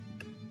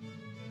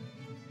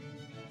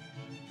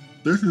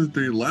This is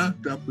the last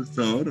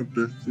episode of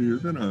this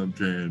season of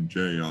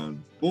J&J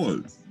on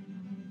Sports.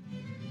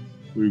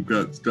 We've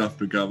got stuff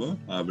together,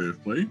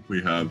 obviously.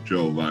 We have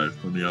Joe Weiss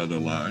on the other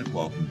line.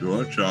 Welcome to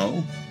our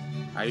show.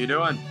 How you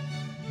doing?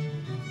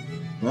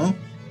 Well,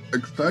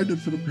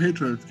 excited for the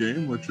Patriots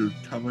game, which is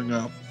coming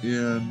up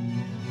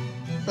in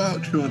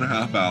about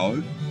 2.5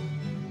 hours.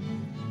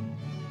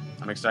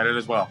 I'm excited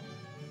as well.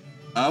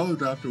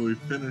 Hours after we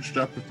finished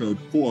episode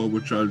 4,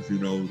 which, as you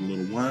know, was a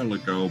little while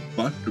ago,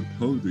 Buster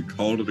Posey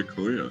called it a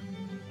career.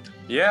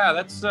 Yeah,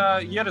 that's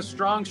he had a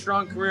strong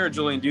career,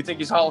 Julian. Do you think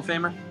he's Hall of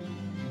Famer?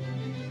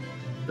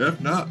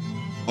 If not,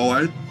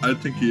 I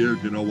think he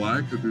is. You know why?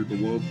 Because he's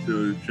the World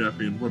Series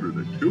champion, what is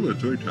it, 2 or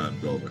 3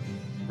 times over?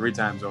 3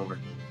 times over.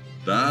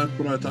 That's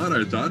what I thought.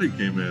 I thought he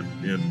came in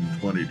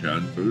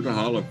 2010, so he's a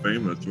Hall of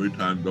Famer 3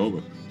 times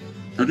over.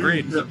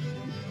 Agreed.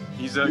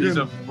 He's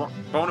a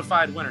bona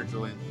fide winner,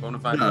 Julian. Bona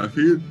fide winner.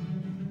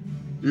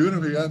 Even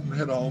if he hasn't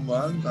hit home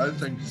runs, I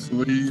think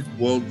 3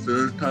 World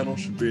Series titles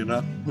should be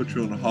enough to put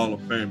you in the Hall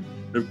of Fame.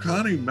 If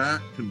Connie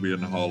Mack can be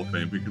in the Hall of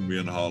Fame, he can be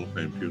in the Hall of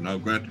Fame too. Now,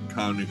 granted,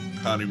 Connie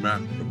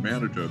Mack is the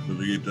manager for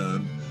the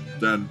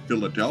then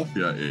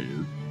Philadelphia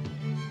A's.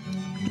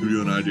 To give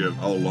you an idea of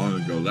how long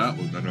ago that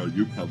was, I know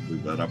you probably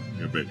read up in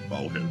your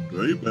baseball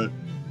history, but...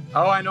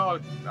 Oh, I know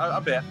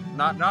a bit.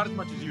 Not as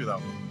much as you,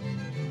 though.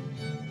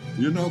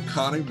 You know,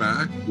 Connie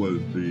Mack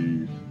do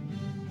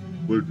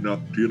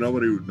you know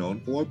what he was known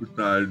for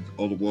besides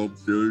all the World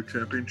Series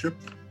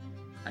championships?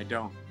 I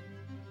don't.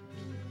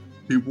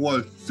 He wore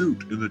a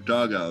suit in the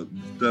dugout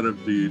instead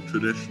of the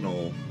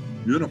traditional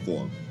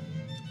uniform.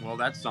 Well,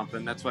 that's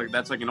something. That's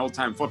like an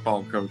old-time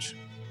football coach.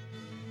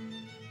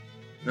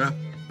 Yeah,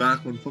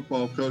 back when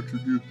football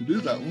coaches used to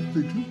do that. We'll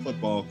see 2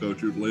 football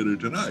coaches later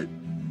tonight.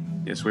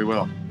 Yes, we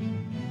will.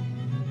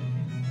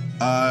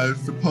 I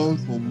suppose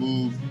we'll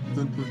move,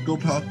 since we're still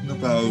talking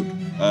about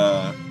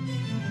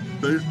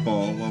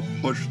baseball, I'll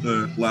push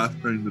the last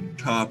thing to the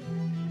top.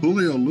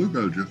 Julio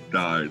Lugo just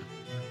died.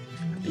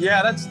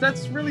 Yeah,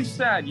 that's really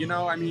sad. You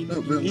know, I mean,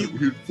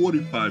 he's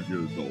 45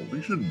 years old.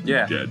 He shouldn't be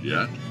dead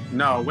yet.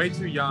 No, way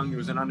too young. It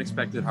was an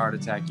unexpected heart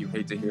attack. You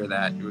hate to hear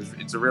that.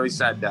 It's a really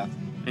sad death.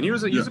 And he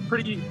was a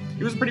pretty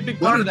big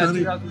part of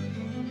that.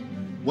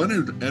 When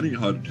is any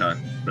heart attack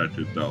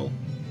expected, though?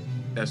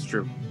 That's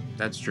true.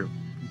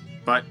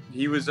 But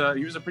he was a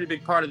pretty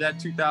big part of that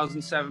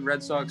 2007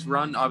 Red Sox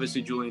run.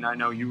 Obviously, Julian, I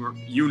know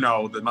you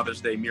know the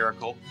Mother's Day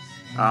miracle.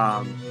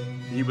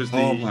 He was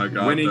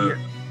the winning.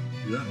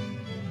 Yeah.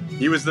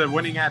 He was the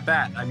winning at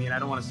bat. I mean, I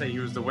don't want to say he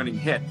was the winning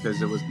hit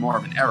because it was more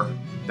of an error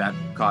that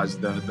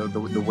caused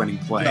the winning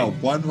play. No,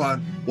 one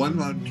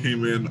run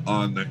came in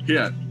on the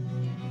hit,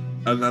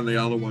 and then the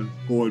other one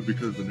scored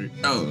because of the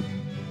error.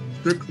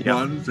 6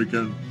 runs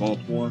against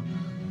Baltimore.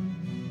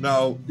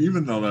 Now,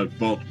 even though that's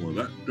Baltimore,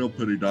 that's still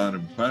pretty darn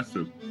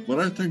impressive. What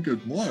I think is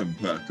more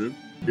impressive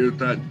is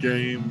that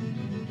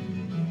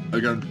game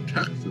against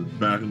Texas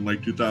back in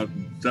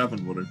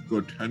 2007 where they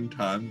scored 10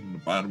 times in the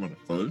bottom of the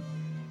first.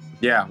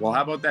 Yeah, well,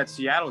 how about that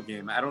Seattle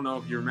game? I don't know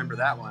if you remember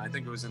that one. I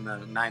think it was in the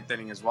 9th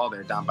inning as well. They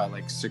were down by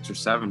 6 or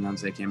 7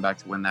 runs. They came back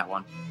to win that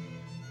one.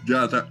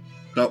 Yeah,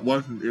 that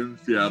wasn't in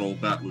Seattle.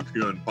 That was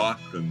here in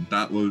Boston.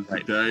 That was the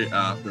day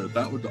after.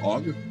 That was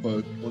August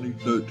 1st,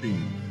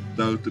 2013.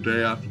 That was the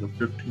day after the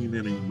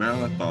 15-inning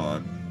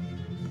marathon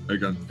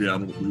against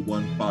Seattle. We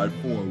won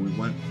 5-4. We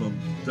went from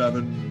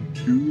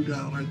 7-2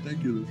 down, I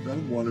think. It was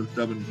 7-1 or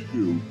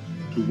 7-2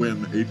 to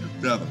win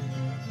 8-7.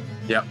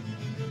 Yep.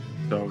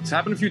 So it's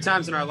happened a few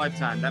times in our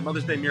lifetime. That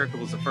Mother's Day miracle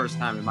was the first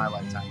time in my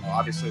lifetime. Now,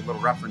 obviously, a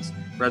little reference.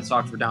 Red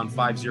Sox were down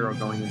 5-0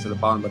 going into the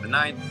bottom of the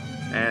 9th.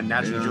 And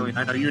naturally, Julian,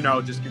 I know you know,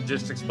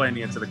 just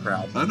explaining it to the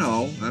crowd. I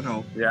know.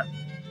 Yeah.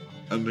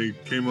 And they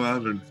came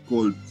out and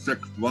scored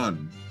 6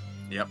 runs.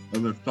 Yep.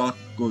 And the Sox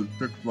scored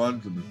 6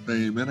 runs in the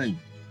same inning.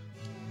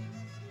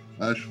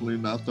 Actually,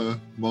 not the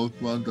most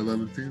runs I've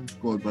ever seen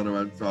scored by the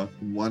Red Sox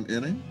in 1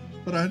 inning.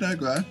 But I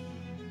digress.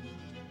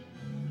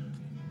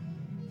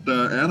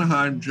 The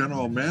Anaheim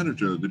general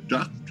manager, the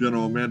Ducks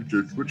general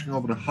manager, switching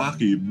over to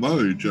hockey,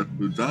 Murray, just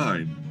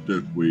resigned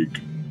this week.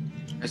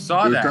 I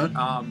saw that.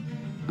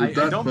 I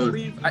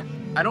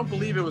don't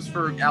believe it was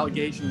for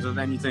allegations of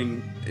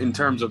anything in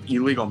terms of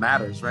illegal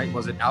matters, right?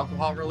 Was it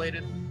alcohol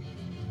related?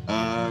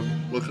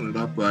 Looking it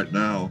up right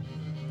now.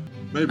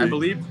 Maybe.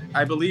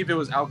 I believe it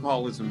was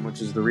alcoholism,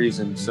 which is the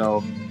reason.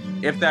 So,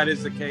 if that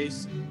is the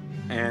case,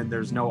 and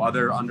there's no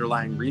other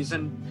underlying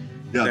reason,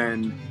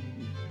 then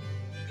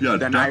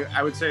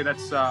I would say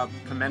that's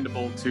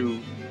commendable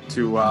to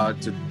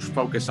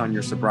focus on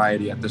your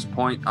sobriety at this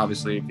point.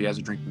 Obviously, if he has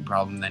a drinking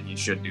problem, then he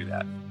should do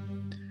that.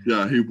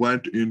 Yeah, he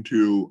went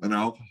into an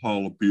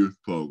alcohol abuse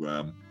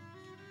program.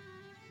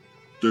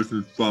 This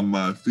is from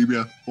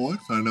CBS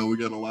Sports. I know we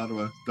get a lot of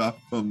our stuff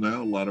from there,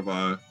 a lot of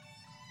our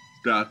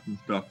stats and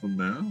stuff from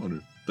there. I want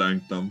to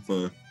thank them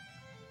for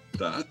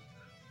that.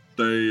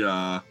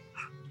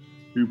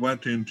 He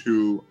went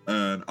into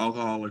an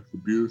alcoholic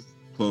abuse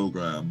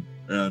program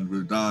and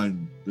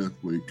resigned this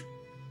week.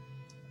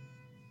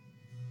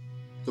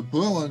 The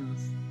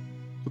Bruins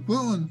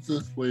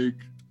this week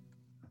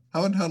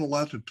haven't had a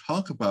lot to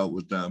talk about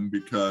with them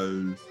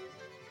because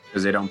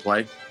they don't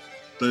play.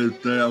 They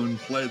haven't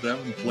played. They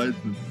haven't played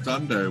since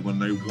Sunday when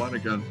they won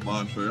against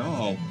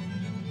Montreal.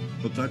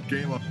 But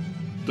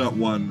that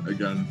one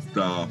against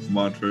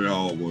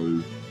Montreal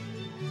was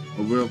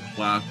a real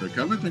classic.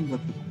 Everything was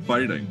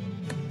fighting.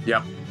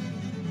 Yep.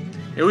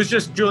 It was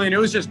just, Julian, it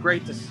was just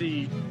great to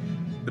see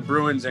the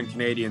Bruins and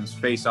Canadians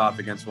face off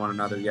against one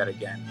another yet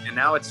again. And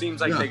now it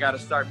seems like they got to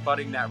start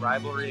budding that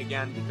rivalry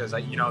again because,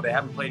 they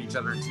haven't played each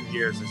other in 2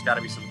 years. There's got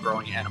to be some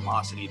growing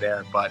animosity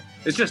there. But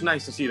it's just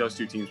nice to see those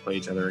two teams play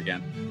each other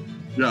again.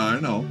 Yeah, I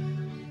know.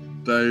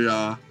 They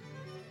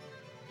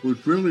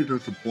was really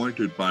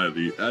disappointed by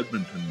the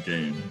Edmonton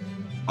game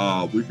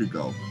a week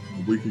ago.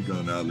 A week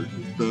ago now. This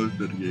is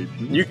Thursday the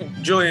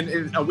 18th.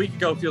 Julian, a week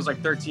ago feels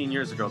like 13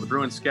 years ago. The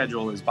Bruins'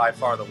 schedule is by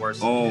far the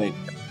worst. Oh,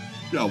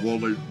 yeah. Well,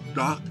 they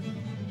stacked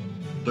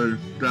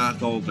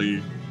all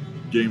the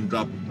games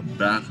up at the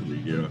back of the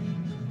year.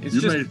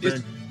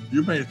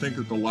 You may think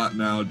it's a lot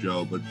now,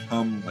 Joe, but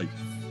come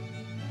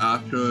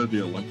after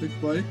the Olympic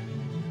break,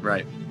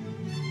 right?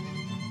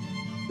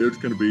 It's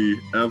going to be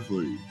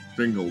every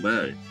single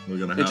day we're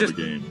going to have a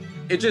game.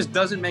 It just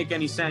doesn't make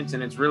any sense,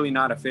 and it's really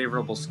not a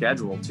favorable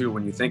schedule, too,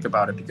 when you think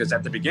about it, because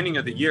at the beginning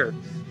of the year,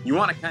 you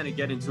want to kind of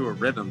get into a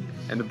rhythm,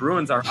 and the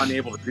Bruins are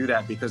unable to do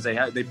that because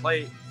they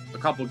play a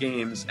couple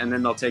games, and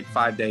then they'll take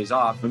 5 days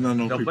off. And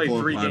then they'll play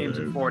 3 games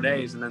in 4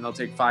 days, and then they'll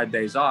take 5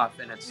 days off,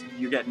 and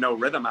you get no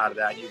rhythm out of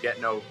that. You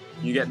get no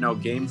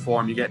game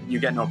form. You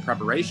get no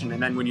preparation,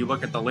 and then when you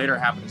look at the later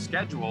half of the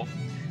schedule,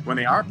 when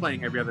they are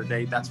playing every other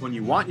day, that's when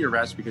you want your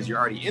rest because you're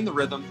already in the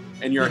rhythm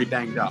and you're already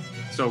banged up.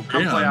 So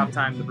come playoff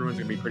time, the Bruins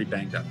are going to be pretty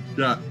banged up.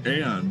 Yeah,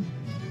 and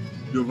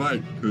you're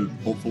right, because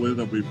hopefully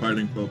they'll be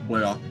fighting for a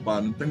playoff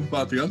spot. And think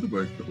about the other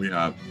breaks that we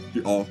have,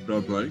 the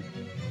All-Star break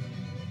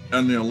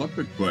and the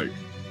Olympic break.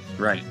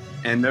 Right.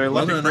 And the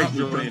Olympic break,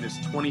 Julian, is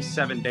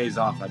 27 days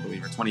off, I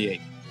believe, or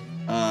 28.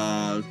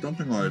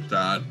 Something like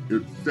that.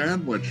 It's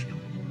sandwiched.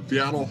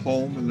 Seattle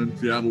home and then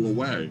Seattle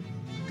away.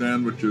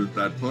 Sandwiches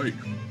that break.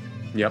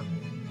 Yep.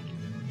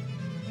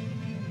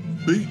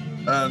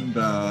 And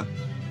I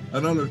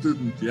know this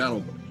isn't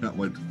Seattle, but I can't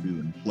wait to see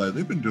them play.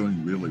 They've been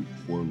doing really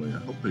poorly. I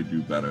hope they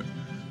do better.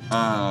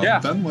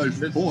 Fenway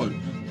Sports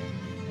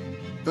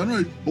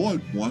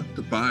wants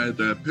to buy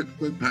the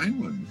Pittsburgh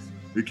Penguins.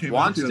 I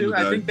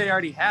think they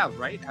already have,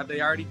 right? Have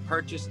they already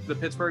purchased the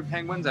Pittsburgh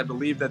Penguins? I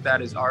believe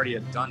that is already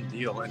a done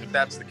deal. And if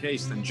that's the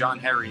case, then John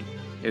Henry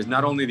is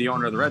not only the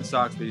owner of the Red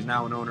Sox, but he's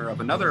now an owner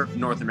of another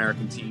North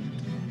American team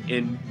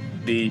in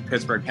the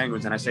Pittsburgh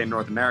Penguins, and I say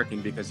North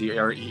American because he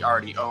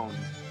already owned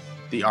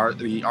the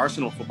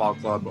Arsenal Football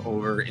Club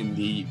over in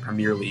the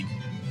Premier League.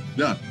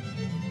 Yeah.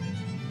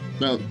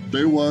 Now,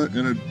 they were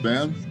in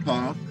advanced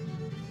talk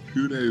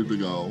 2 days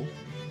ago.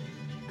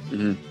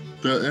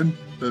 Mm-hmm.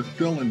 They're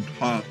still in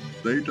talks.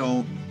 It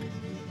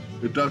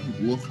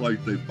doesn't look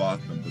like they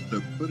bought them, but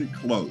they're pretty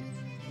close.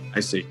 I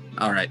see.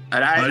 All right.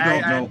 And I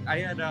don't know. I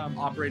had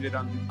operated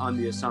on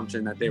the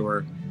assumption that they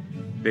were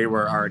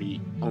already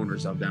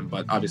owners of them,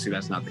 but obviously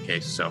that's not the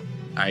case. So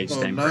I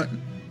stand corrected.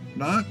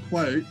 Not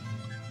quite,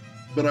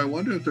 but I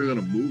wonder if they're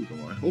going to move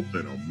them. I hope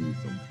they don't move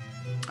them.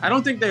 I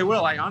don't think they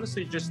will. I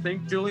honestly just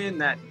think, Julian,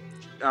 that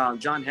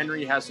John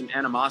Henry has some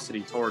animosity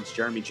towards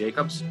Jeremy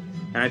Jacobs,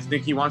 and I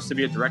think he wants to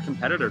be a direct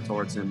competitor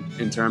towards him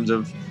in terms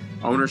of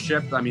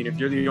ownership. I mean, if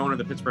you're the owner of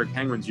the Pittsburgh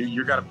Penguins,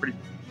 you got a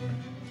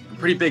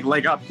pretty big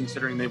leg up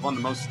considering they've won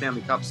the most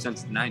Stanley Cups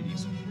since the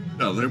 90s.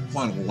 Yeah, they've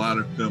won a lot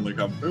of Stanley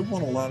Cups. They've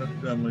won a lot of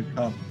Stanley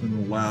Cups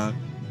in the last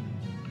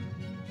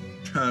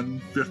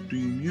 10,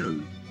 15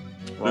 years.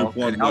 Well,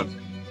 they've won,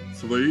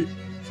 three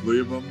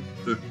of them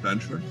this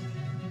century?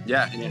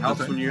 Yeah, and it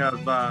helps when you have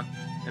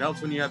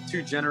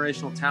two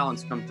generational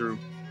talents come through.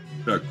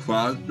 Yeah,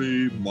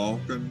 Crosby,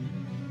 Malkin.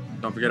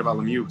 Don't forget about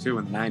Lemieux, too,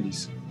 in the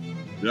 90s.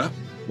 Yeah,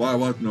 well, I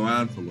wasn't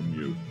around for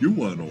Lemieux. You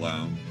weren't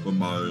around for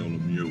Mario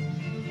Lemieux.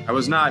 I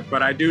was not,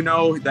 but I do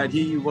know that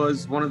he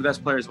was one of the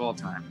best players of all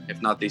time,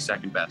 if not the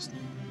second best.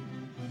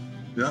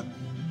 Yeah.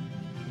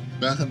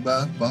 Second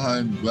best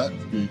behind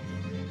Gretzky.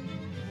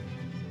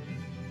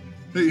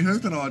 Hey,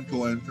 here's an odd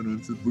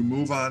coincidence as we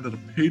move on to the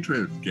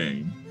Patriots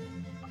game.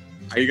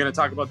 Are you going to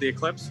talk about the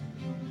eclipse?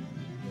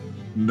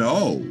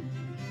 No.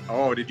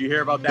 Oh, did you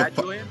hear about that,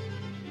 Julian?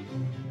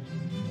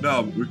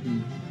 No,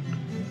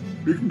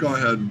 we can go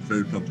ahead and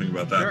say something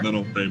about that, and then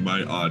I'll say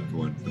my odd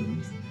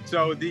coincidence.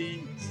 So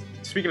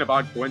speaking of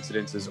odd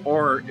coincidences,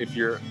 or if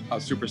you're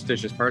a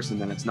superstitious person,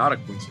 then it's not a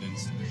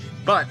coincidence.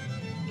 But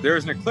there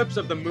is an eclipse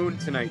of the moon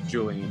tonight,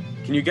 Julian.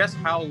 Can you guess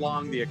how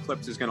long the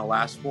eclipse is going to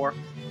last for?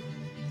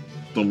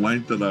 The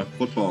length of that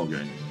football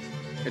game.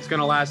 It's going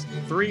to last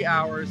 3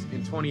 hours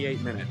and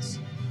 28 minutes.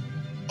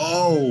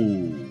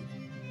 Oh.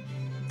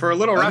 For a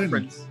little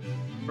reference.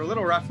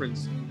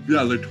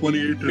 Yeah, the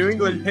 28. New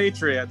England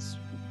Patriots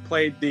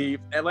played the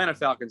Atlanta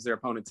Falcons, their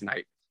opponent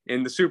tonight,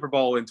 in the Super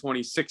Bowl in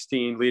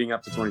 2016, leading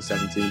up to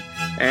 2017.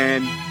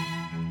 And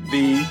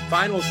the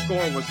final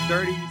score was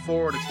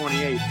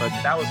 34-28, but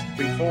that was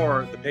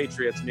before the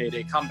Patriots made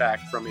a comeback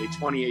from a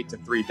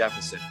 28-3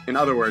 deficit. In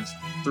other words,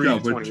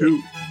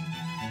 3-28.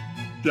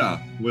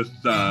 Yeah, with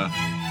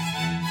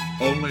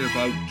only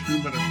about 2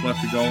 minutes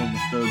left to go in the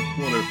third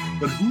quarter.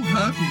 But who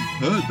hasn't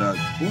heard that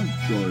sports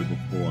story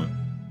before?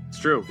 It's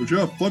true. If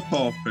you're a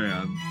football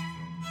fan,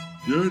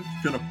 you're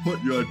going to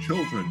put your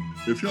children,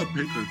 if you're a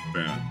Patriots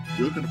fan,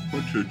 you're going to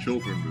put your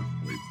children to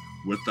sleep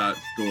with that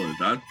story.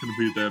 That's going to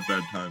be their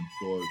bedtime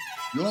story.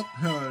 Your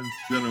parents'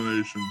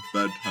 generation's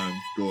bedtime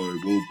story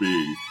will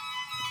be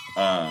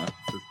the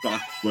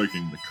Sox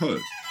breaking the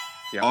curse.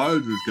 Yep.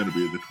 Ours is going to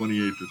be the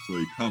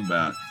 28-3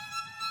 comeback.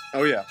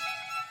 Oh, yeah.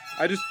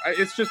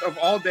 It's just, of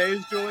all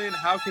days, Julian,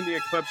 how can the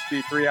eclipse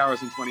be 3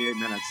 hours and 28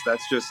 minutes?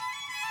 That's just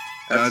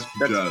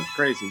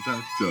crazy.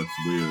 That's just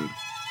weird.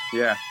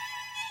 Yeah.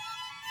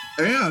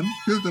 And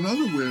here's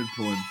another weird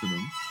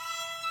coincidence.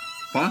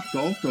 Fox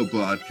also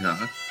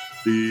broadcast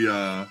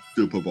the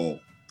Super Bowl,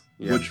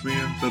 which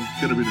means that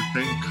it's going to be the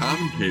same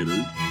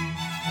commentators.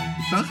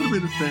 It's not going to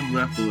be the same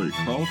referee.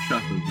 Carl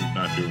Cheffers is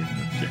not doing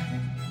this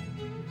game.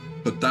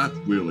 But that's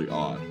really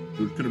odd.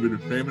 It's going to be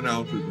the same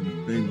announcers in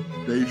the same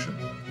station.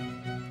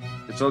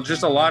 So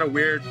just a lot of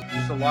weird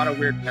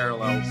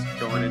parallels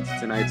going into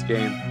tonight's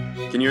game.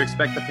 Can you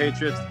expect the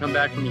Patriots to come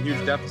back from a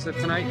huge deficit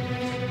tonight?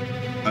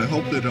 I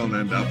hope they don't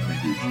end up in a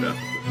huge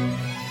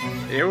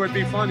deficit. It would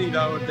be funny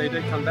though if they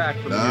did come back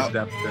from a huge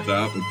deficit.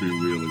 That would be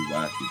really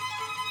wacky.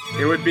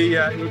 It would be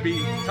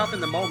tough in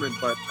the moment,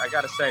 but I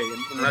gotta say,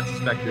 in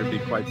retrospect, it would be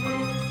quite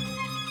funny.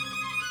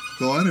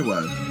 So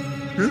anyway,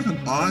 here's an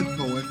odd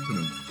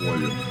coincidence for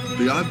you.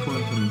 The odd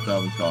coincidence I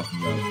was talking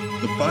about.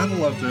 The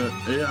final of the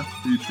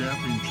AFC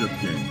Championship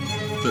game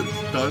that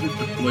started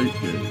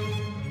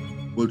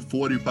Deflategate was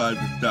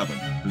 45-7.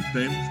 The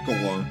same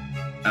score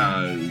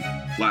as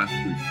last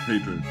week's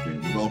Patriots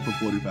game. It was also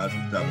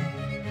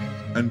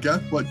 45-7. And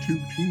guess what two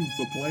teams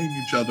were playing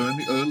each other in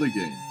the early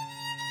game?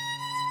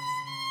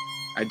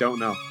 I don't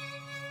know.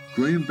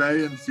 Green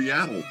Bay and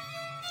Seattle.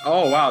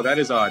 Oh, wow, that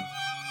is odd.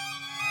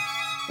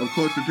 Of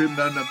course, it didn't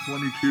end up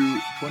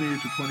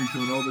 28-22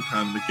 in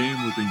overtime. The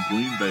game was in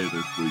Green Bay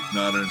this week,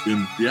 not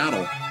in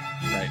Seattle.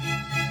 Right.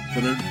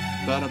 But I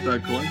thought of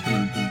that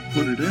coincidence and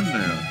put it in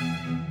there.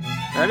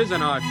 That is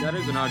an odd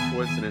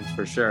coincidence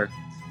for sure.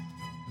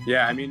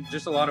 Yeah, I mean,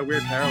 just a lot of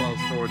weird parallels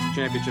towards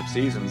championship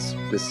seasons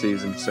this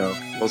season. So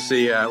we'll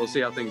see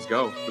how things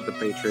go with the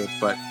Patriots.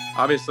 But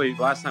obviously,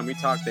 last time we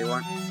talked, they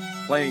weren't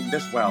playing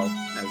this well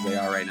as they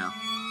are right now.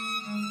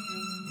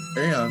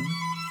 And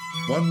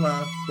one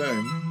last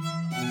thing.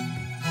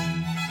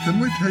 Can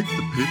we take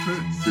the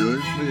Patriots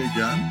seriously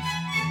again?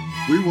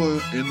 We were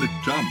in the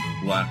jump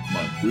last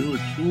month. We were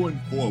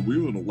 2-4.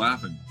 We were the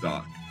laughing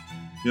stock.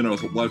 You know,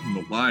 if it wasn't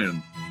the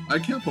Lions. I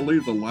can't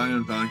believe the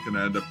Lions aren't going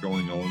to end up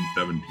going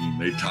 0-17.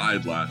 They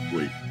tied last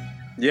week.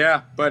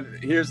 Yeah, but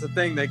here's the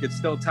thing. They could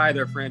still tie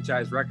their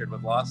franchise record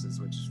with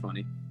losses, which is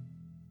funny.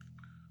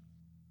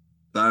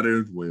 That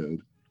is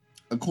weird.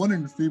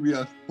 According to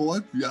CBS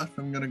Sports, yes,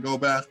 I'm going to go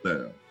back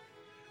there.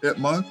 It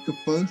marks the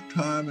first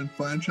time in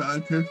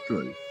franchise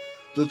history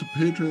that the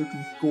Patriots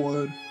have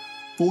scored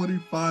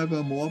 45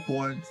 or more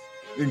points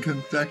in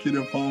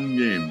consecutive home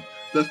games.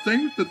 The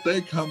things that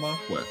they come up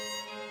with.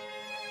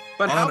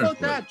 But how about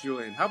that,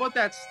 Julian? How about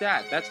that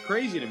stat? That's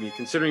crazy to me,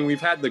 considering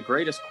we've had the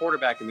greatest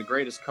quarterback and the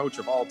greatest coach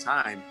of all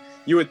time.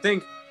 You would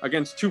think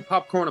against two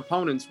popcorn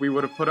opponents, we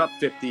would have put up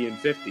 50 and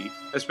 50,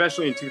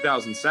 especially in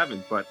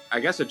 2007. But I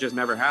guess it just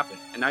never happened.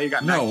 And now you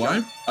got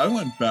I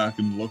went back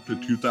and looked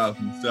at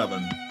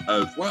 2007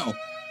 as well,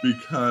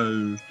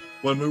 because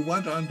when we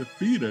went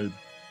undefeated,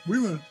 we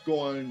were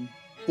scoring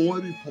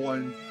 40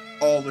 points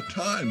all the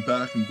time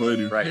back in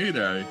Brady's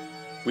heyday.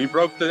 We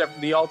broke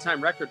the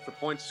all-time record for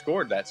points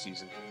scored that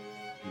season.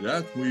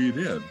 Yes, we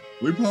did.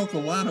 We broke a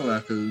lot of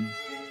records,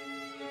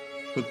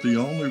 but the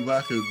only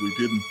record we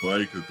didn't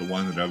break is the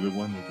one that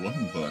everyone was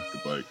looking for us to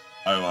break,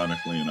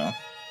 ironically enough.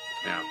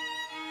 Yeah,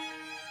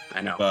 I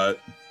know.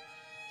 But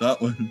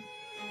that one...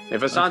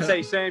 If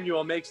Asante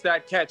Samuel makes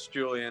that catch,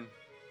 Julian,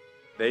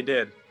 they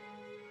did.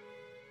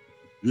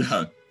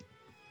 Yeah.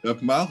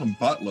 If Malcolm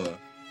Butler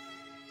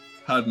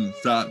hadn't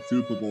shot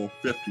Super Bowl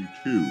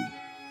 52,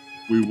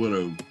 we would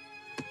have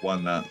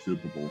won that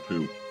Super Bowl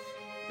too.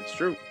 It's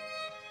true.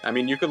 I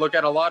mean, you could look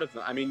at a lot of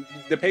them. I mean,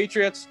 the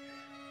Patriots,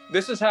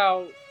 this is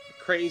how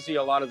crazy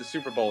a lot of the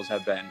Super Bowls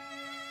have been.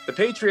 The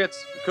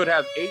Patriots could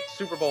have 8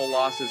 Super Bowl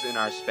losses in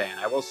our span.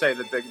 I will say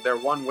that their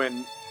one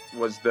win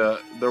was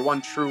their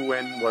one true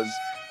win was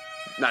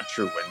not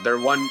true win. Their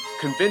one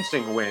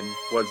convincing win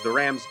was the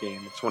Rams game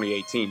of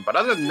 2018. But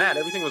other than that,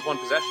 everything was one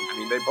possession. I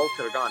mean, they both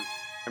could have gone.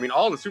 I mean,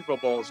 all the Super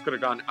Bowls could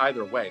have gone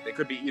either way. They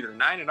could be either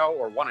 9-0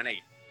 or 1-8.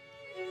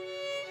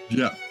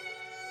 Yeah.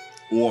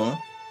 Or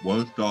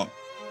worst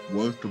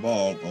of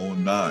all,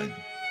 0-9.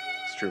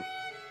 It's true.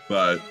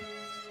 But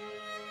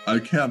I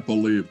can't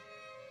believe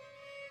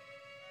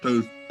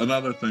there's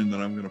another thing that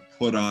I'm going to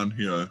put on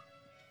here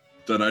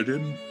that I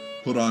didn't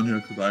put on here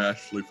because I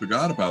actually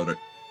forgot about it.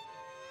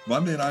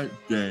 Monday night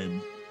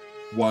game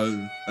was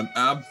an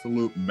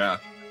absolute mess.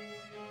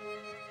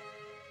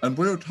 And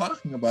we were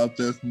talking about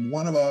this in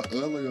one of our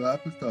earlier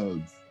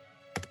episodes.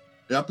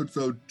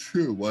 Episode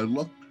 2.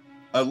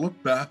 I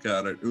looked back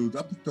at it. It was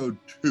episode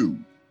 2.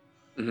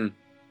 Mm-hmm.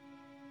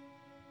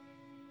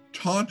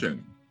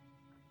 Taunting.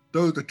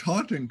 There was a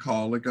taunting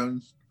call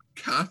against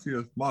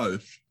Cassius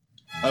Marsh.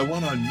 I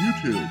went on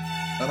YouTube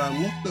and I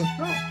looked this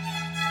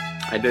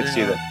up. I did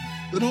see that.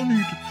 They don't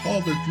need to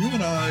call this. You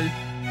and I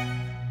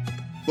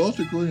both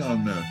agree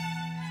on this.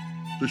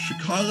 The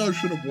Chicago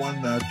should have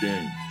won that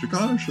game.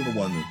 Chicago should have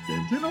won this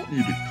game. They don't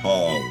need to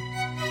call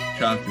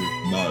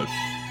Cassius Marsh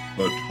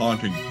for a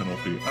taunting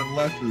penalty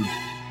unless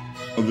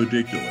it's a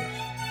ridiculous.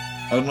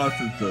 Unless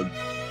it's a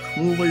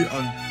truly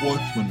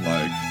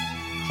unsportsmanlike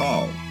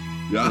call.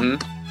 Yeah?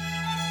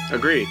 Mm-hmm.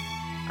 Agreed.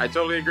 I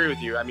totally agree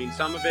with you. I mean,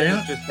 some of it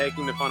is just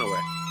taking the fun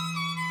away.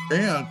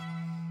 And,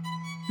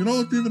 you know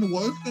what's even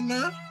worse than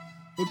that?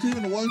 What's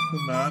even worse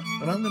than that,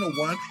 and I'm going to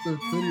watch this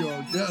video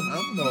again. I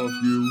don't know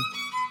if you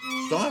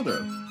saw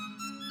this.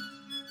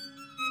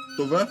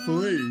 The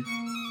referee,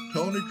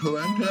 Tony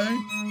Corrente,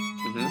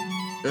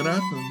 in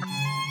essence,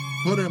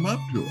 put him up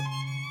to it.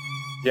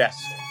 Yes.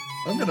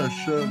 I'm going to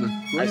share the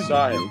screen. I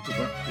saw him.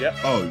 Yep.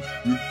 Oh,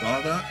 you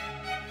saw that?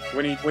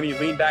 When he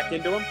leaned back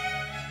into him?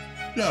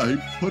 Yeah, he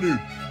put his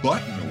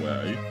button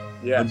away.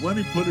 Yes. And when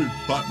he put his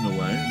button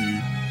away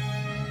and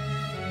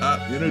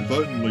he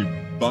inadvertently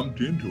bumped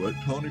into it,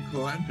 Tony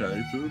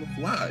Corrente threw the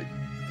flag.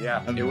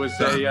 Yeah, and it was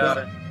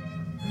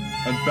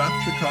and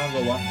backed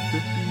Chicago up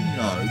 15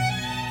 yards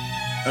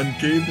and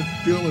gave the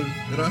Steelers,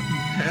 it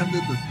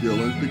handed the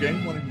Steelers the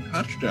game-winning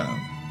touchdown.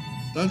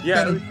 That's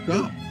kind of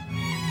dumb.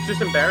 It's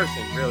just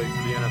embarrassing, really,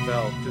 for the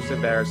NFL. Just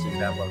embarrassing,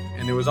 that look.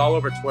 And it was all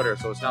over Twitter,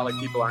 so it's not like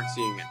people aren't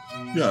seeing it.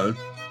 Yeah.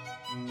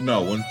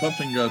 No, when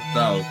something gets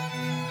out,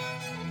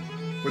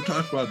 we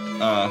talked about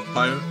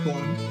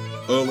firestorm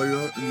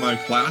earlier in my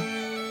class.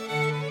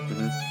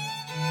 Mm-hmm.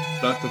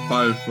 That's a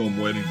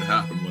firestorm waiting to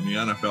happen when the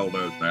NFL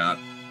does that.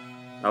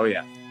 Oh,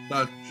 yeah.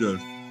 That's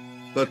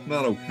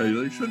not okay.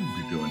 They shouldn't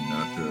be doing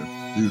that to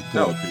these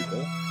poor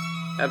people.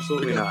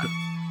 Absolutely not.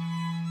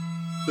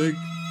 The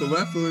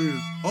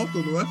referees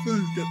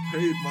get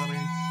paid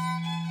money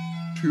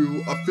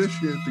to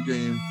officiate the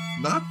game,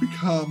 not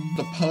become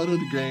the part of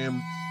the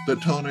game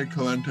that Tony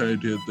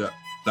Corrente did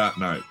that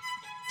night.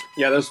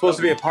 Yeah, they're supposed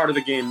to be a part of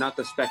the game, not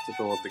the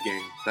spectacle of the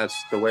game. That's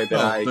the way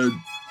that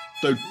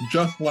They're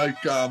just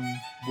like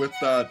with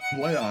that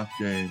playoff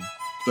game,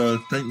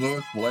 the St.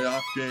 Louis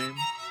playoff game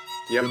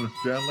in the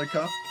Stanley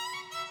Cup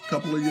a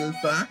couple of years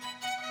back.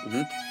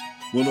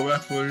 Mm-hmm. Well, the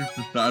referees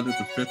decided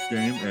the fifth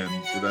game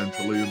and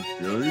eventually in the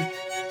series.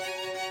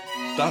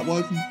 That's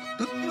not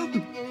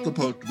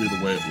supposed to be the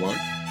way it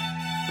works.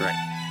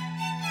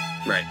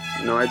 Right.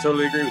 No, I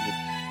totally agree with you.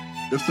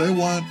 If they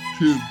want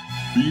to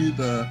be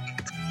the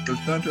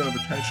center of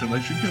attention,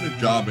 they should get a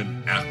job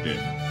in acting.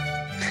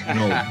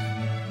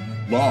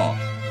 Law.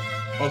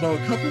 Although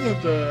a couple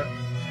of the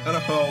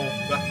NFL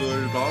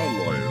referees are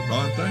lawyers,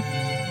 aren't they?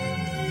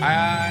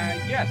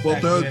 Yes. Well,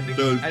 actually,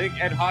 I think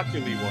Ed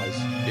Hockley was.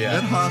 Yeah.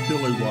 Ed Hockley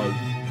was.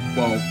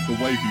 Well, the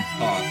way he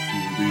talked, he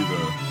was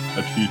either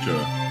a teacher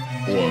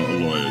or a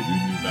lawyer. You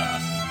knew that.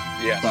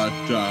 Yeah. But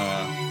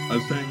I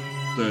think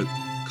that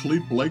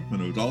Clete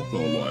Blakeman was also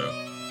a lawyer.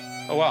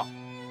 Oh wow.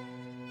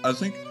 I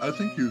think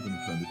he was an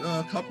attorney.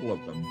 A couple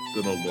of them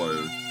that are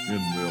lawyers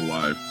in real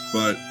life,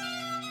 but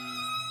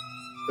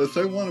if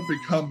they want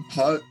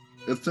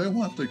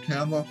the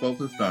camera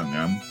focused on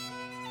them,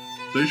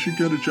 they should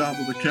get a job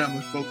with the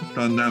camera focused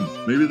on them.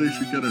 Maybe they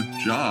should get a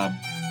job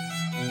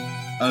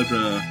as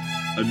a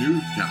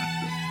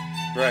newscaster.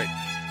 Right.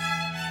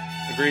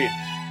 Agreed.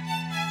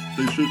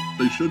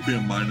 They should be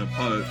a minor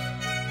part,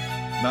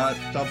 not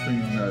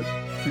something that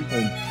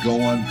people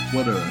go on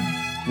Twitter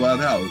and flat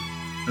out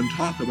and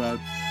talk about,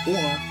 or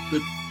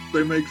that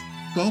they make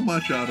so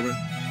much out of it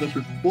that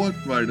the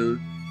sports writers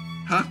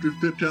have to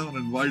sit down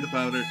and write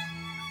about it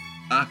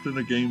after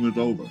the game is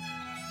over.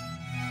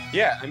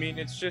 Yeah, I mean,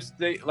 it's just,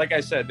 like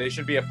I said, they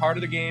should be a part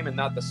of the game and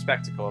not the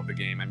spectacle of the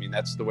game. I mean,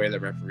 that's the way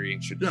that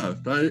refereeing should be. Yes,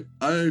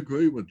 I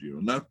agree with you,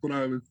 and that's what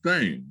I was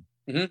saying.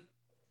 Mm-hmm.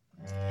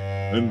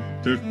 And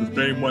there's the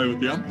same way with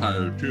the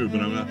umpire, too,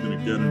 but I'm not going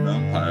to get into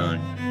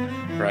umpiring.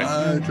 Right.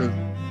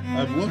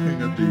 I'm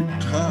looking at the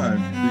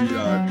time, the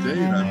date,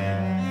 and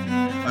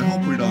I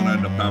hope we don't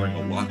end up having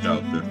a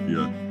lockout this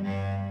year.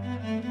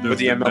 With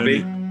the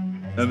MLB?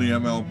 And the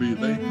MLB,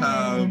 they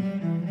have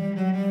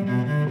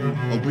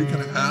a week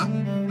and a half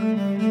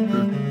to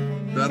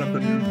set up a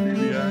new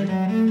CBA.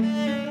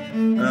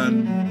 And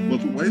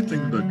with the way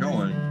things are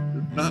going,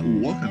 it's not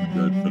looking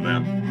good for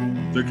them.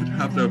 They could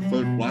have their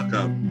first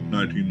lockout in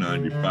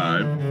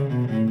 1995.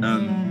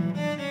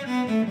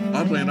 And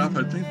oddly enough,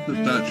 I think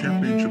that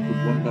championship was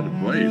won by the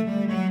Braves.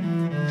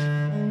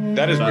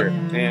 That is weird.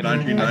 And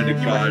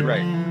 1995.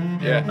 Right.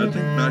 Yeah. I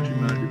think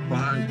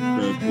 1995,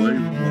 the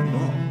Braves won it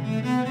all.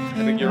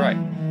 I think you're right.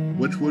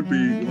 Which would be,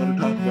 you want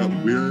to talk about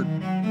weird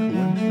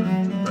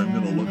coincidences? I'm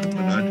going to look at the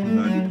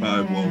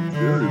 1995 World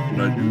Series,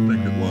 but I do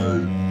think it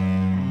was.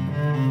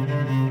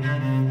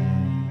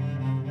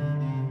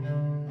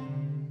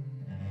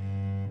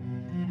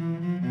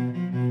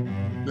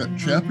 The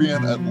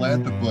champion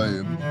Atlanta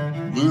Braves,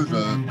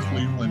 loser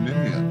Cleveland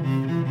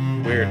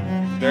Indians. Weird.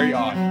 Very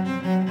odd.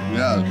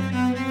 Yeah,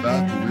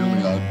 that's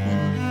really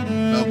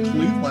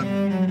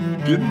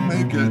didn't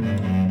make it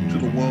to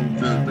the World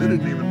Series. They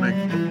didn't even make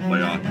the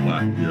playoffs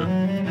last year.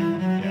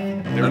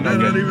 Yeah. And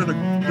they're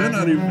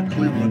not even the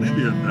Cleveland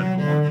Indians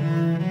anymore.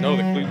 No,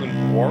 the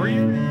Cleveland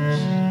Warriors?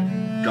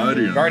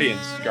 Guardians.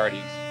 Guardians.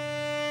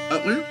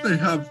 At least they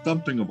have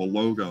something of a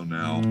logo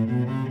now.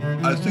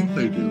 I think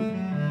they do.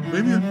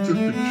 Maybe it's just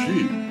a G. I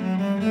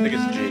think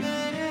it's G.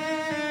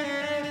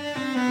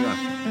 Yeah.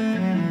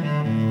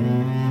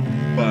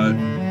 But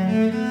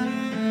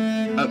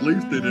at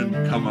least they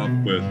didn't come up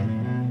with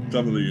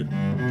some of the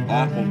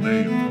awful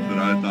names that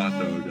I thought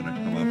they were going to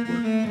come up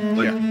with.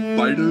 Like,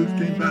 Fighters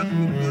came back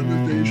into the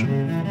conversation.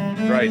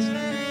 Right.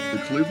 The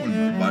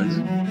Cleveland Fighters.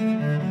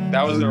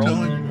 That was their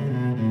old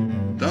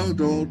team. That was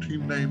their old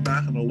team name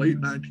back in the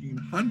late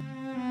 1800s,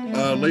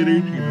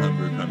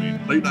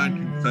 late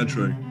 19th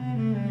century.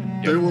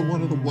 Yep. They were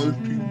one of the worst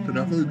teams that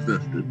ever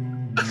existed.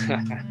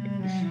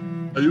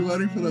 Are you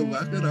ready for the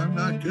record? I'm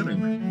not kidding.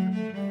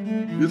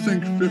 You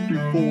think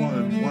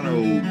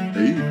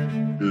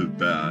 54-108 is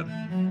bad?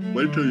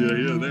 Wait till you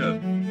hear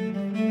this.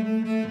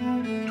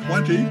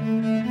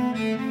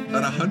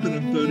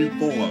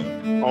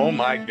 20-134. Oh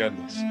my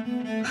goodness.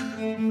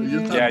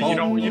 Yeah, you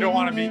don't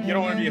want to be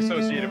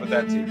associated with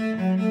that team.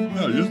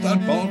 No, you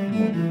thought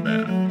Baltimore was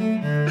bad.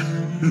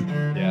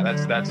 Yeah,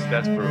 that's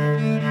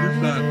brutal. You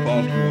thought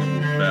Baltimore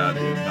was bad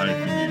in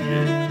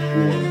 1988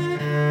 or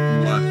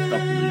the last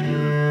couple of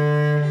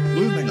years.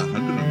 Losing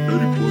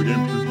 134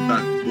 games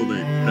back before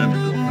they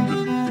extended to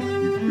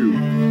 162.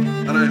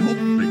 And I hope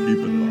they keep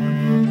it at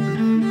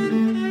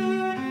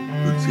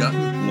 162. It's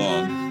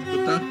long,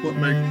 but that's what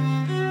makes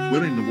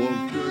winning the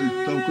World Series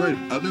so great.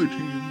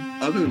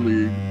 Other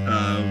leagues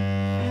have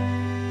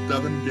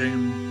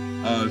 7-game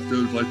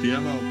series, like the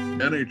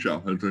NHL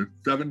has a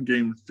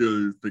 7-game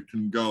series that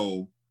can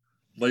go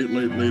late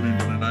into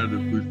the night, as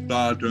we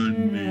saw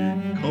during the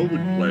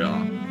COVID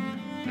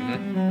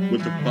playoffs,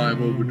 with the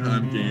 5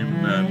 overtime game,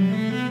 and then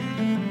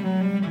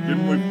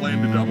didn't we play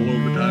into double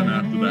overtime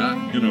after that?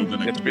 The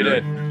next yes, we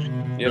did.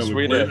 Yes,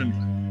 we did.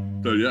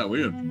 So yeah,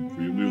 we had some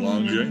really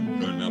long games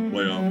during that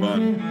playoff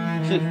run,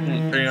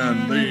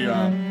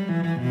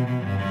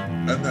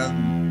 and then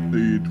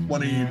the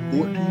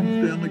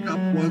 2014 Stanley Cup,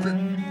 was it?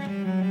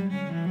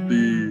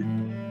 The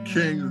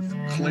Kings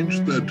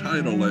clinched their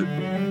title at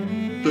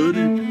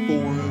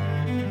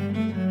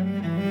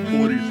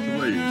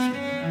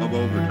 34-43 of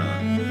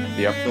overtime.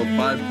 Yep. So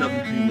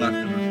 5:17 left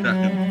in the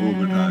second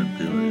overtime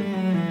period.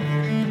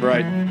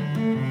 Right.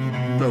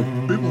 So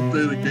people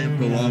say the games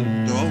are long,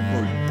 they're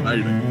also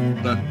exciting.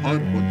 That's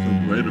part of what's so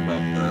great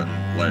about the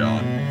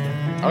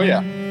playoffs. Oh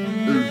yeah.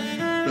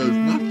 There's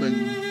nothing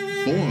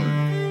boring.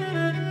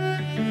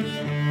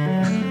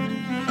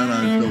 And I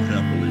still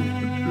can't believe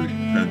it's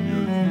been 10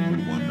 years since we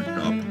won the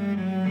cup.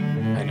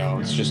 I know,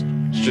 it's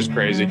just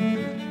crazy.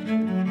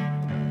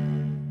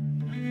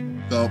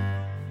 So,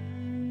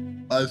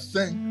 I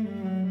think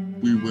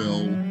we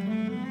will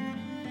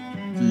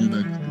see you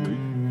next week.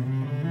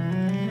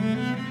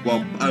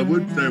 Well, I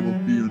would say we'll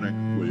see you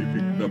next week,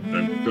 except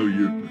I'm so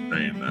used to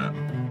saying that.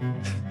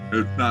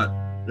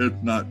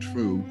 It's not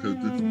true, because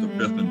this is the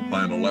 5th and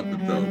final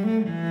episode.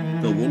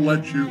 So we'll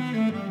let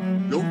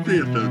you'll see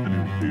if there's a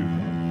new season.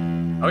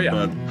 Oh yeah.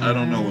 But I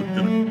don't know what's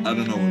gonna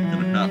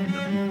happen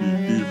in the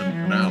season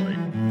finale.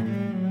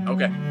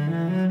 Okay.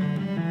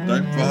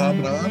 Thanks for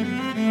hopping on.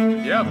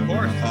 Yeah, of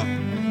course.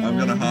 I'm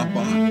gonna hop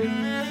on.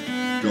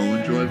 Go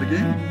enjoy the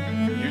game.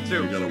 You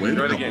too. We gotta wait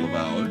a couple of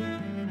hours.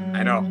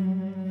 I know.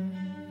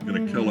 I'm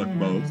gonna kill us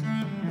both.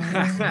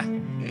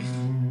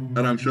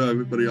 And I'm sure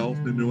everybody else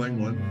in New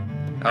England.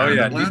 Oh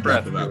yeah, Atlanta, deep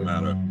breath for that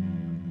matter.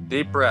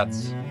 Deep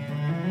breaths.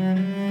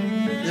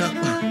 Yeah.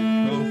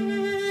 So,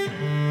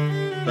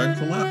 thanks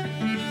a lot.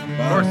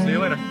 Bye. Of course. See you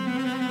later.